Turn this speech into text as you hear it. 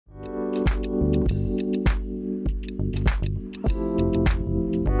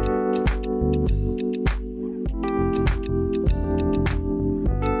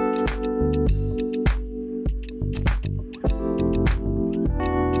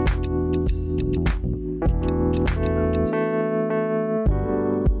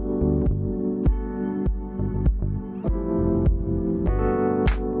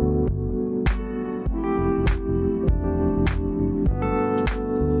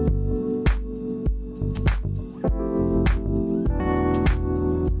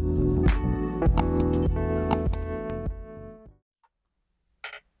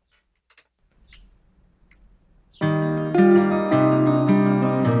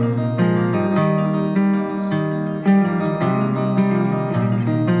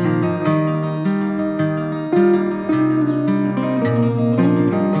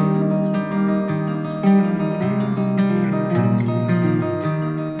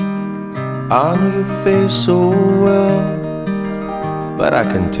I know your face so well, but I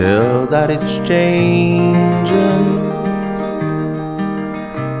can tell that it's changing.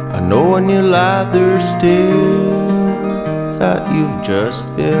 I know when you lie there still that you've just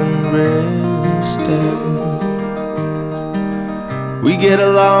been resting. We get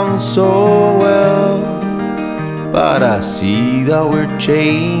along so well, but I see that we're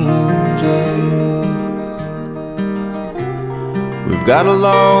changing. We've got a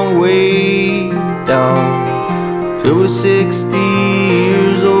long way down till we're 60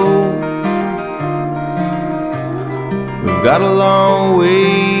 years old. We've got a long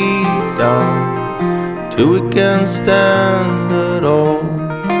way down till we can stand at all.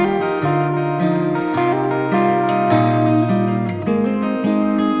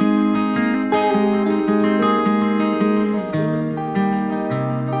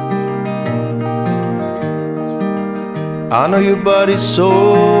 I know your body so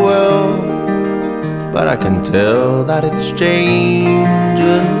well, but I can tell that it's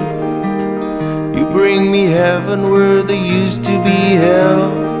changing. You bring me heaven where there used to be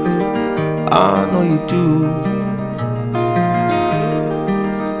hell. I know you do.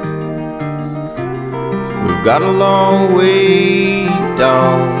 We've got a long way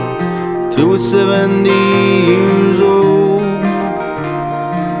down till we're 70 years old.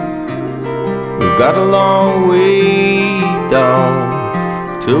 We've got a long way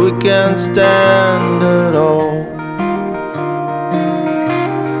down till we can't stand at all.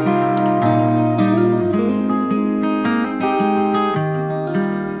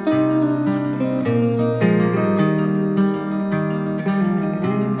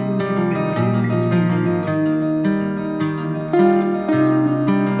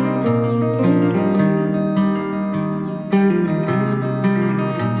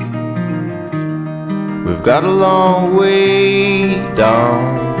 We've got a long way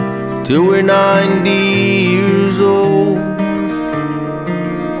down till we're 90 years old.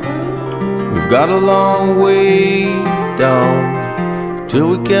 We've got a long way down till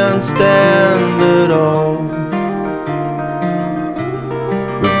we can't stand at all.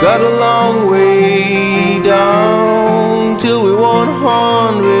 We've got a long way down till we're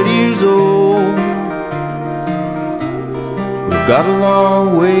 100 years old. We've got a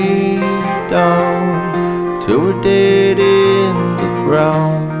long way down till we're dead in the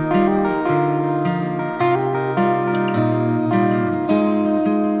ground.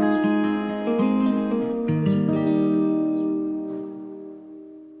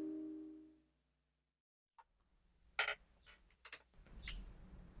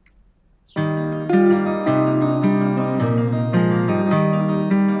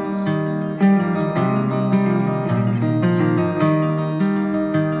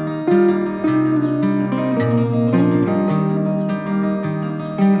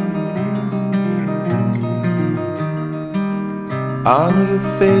 I know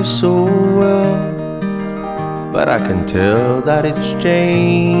your face so well, but I can tell that it's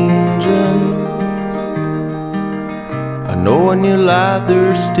changing. I know when you lie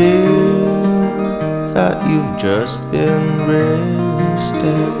there still that you've just been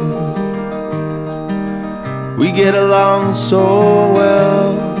resting. We get along so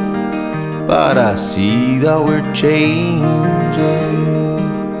well, but I see that we're changing.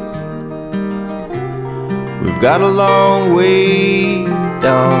 We've got a long way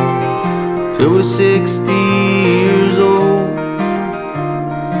down till we're 60 years old.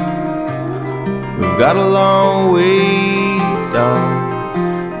 We've got a long way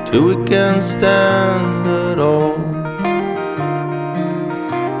down till we can't stand at all.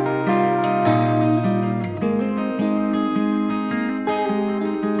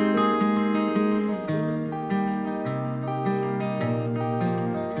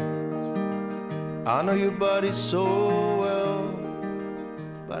 I know your body so well,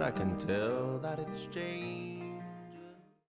 but I can tell that it's changed.